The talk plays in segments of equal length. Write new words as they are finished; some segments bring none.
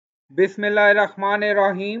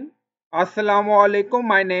Bismillahirrahmanirrahim. Assalamu alaikum.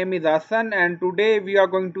 My name is Hassan and today we are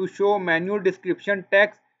going to show menu description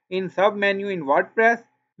text in submenu in WordPress.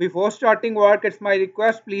 Before starting work, it's my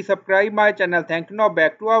request, please subscribe my channel. Thank you. Now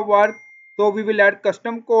back to our work. So we will add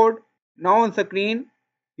custom code. Now on screen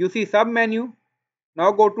you see submenu.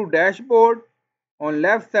 Now go to dashboard. On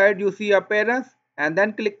left side you see appearance and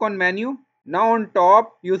then click on menu. Now on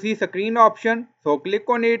top you see screen option, so click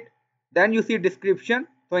on it. Then you see description,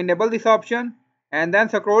 so enable this option and then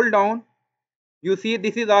scroll down. You see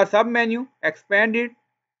this is our sub menu, expand it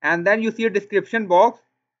and then you see a description box,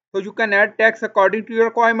 so you can add text according to your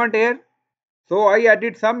requirement here. So I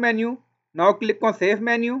added sub menu. Now click on save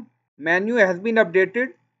menu. Menu has been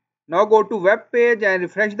updated. Now go to web page and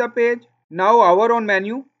refresh the page. Now our own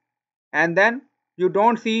menu, and then you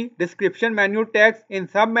don't see description menu text in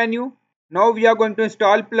sub menu. Now we are going to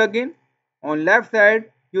install plugin. On left side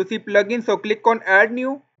you see plugin, so click on add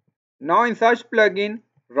new. Now in search plugin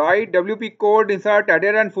write wpcode insert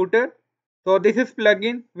header and footer. So this is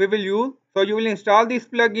plugin we will use. So you will install this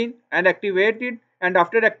plugin and activate it, and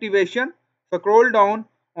after activation scroll down.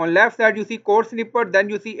 On left side you see code snippet, then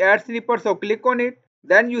you see add snippet, so click on it.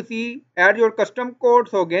 Then you see add your custom code,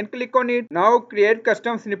 so again click on it. Now create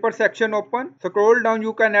custom snippet section open. Scroll down,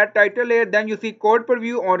 you can add title here. Then you see code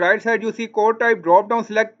preview. On right side you see code type, drop down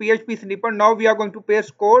select PHP snippet. Now we are going to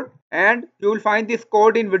paste code and you will find this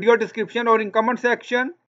code in video description or in comment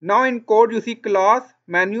section. Now in code you see class,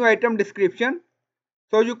 menu item description.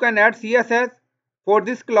 So you can add CSS for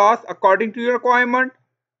this class according to your requirement.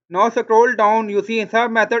 Now scroll down, you see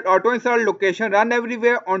insert method, auto insert, location, run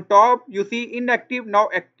everywhere. On top you see inactive, now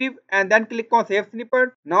active, and then click on save snippet.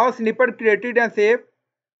 Now snippet created and saved.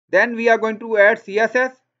 Then we are going to add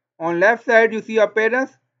CSS. On left side you see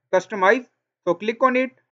appearance, customize, so click on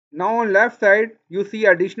it. Now on left side you see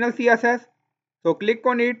additional CSS, so click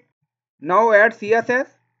on it. Now add CSS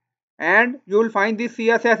and you will find this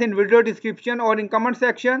CSS in video description or in comment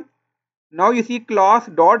section. Now you see class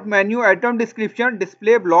dot menu item description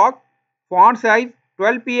display block, font size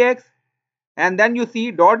 12px, and then you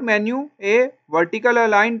see dot menu a vertical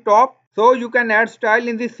align top. So you can add style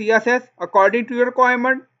in this CSS according to your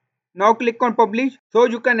requirement. Now click on publish, so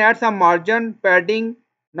you can add some margin, padding.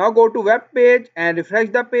 Now go to web page and refresh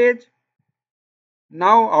the page.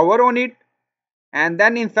 Now hover on it and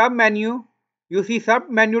then in sub menu you see sub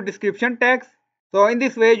menu description text. So in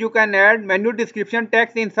this way you can add menu description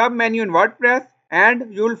text in sub menu in WordPress,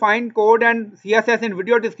 and you will find code and CSS in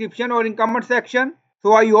video description or in comment section.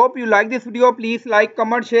 So I hope you like this video. Please like,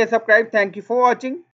 comment, share, subscribe. Thank you for watching.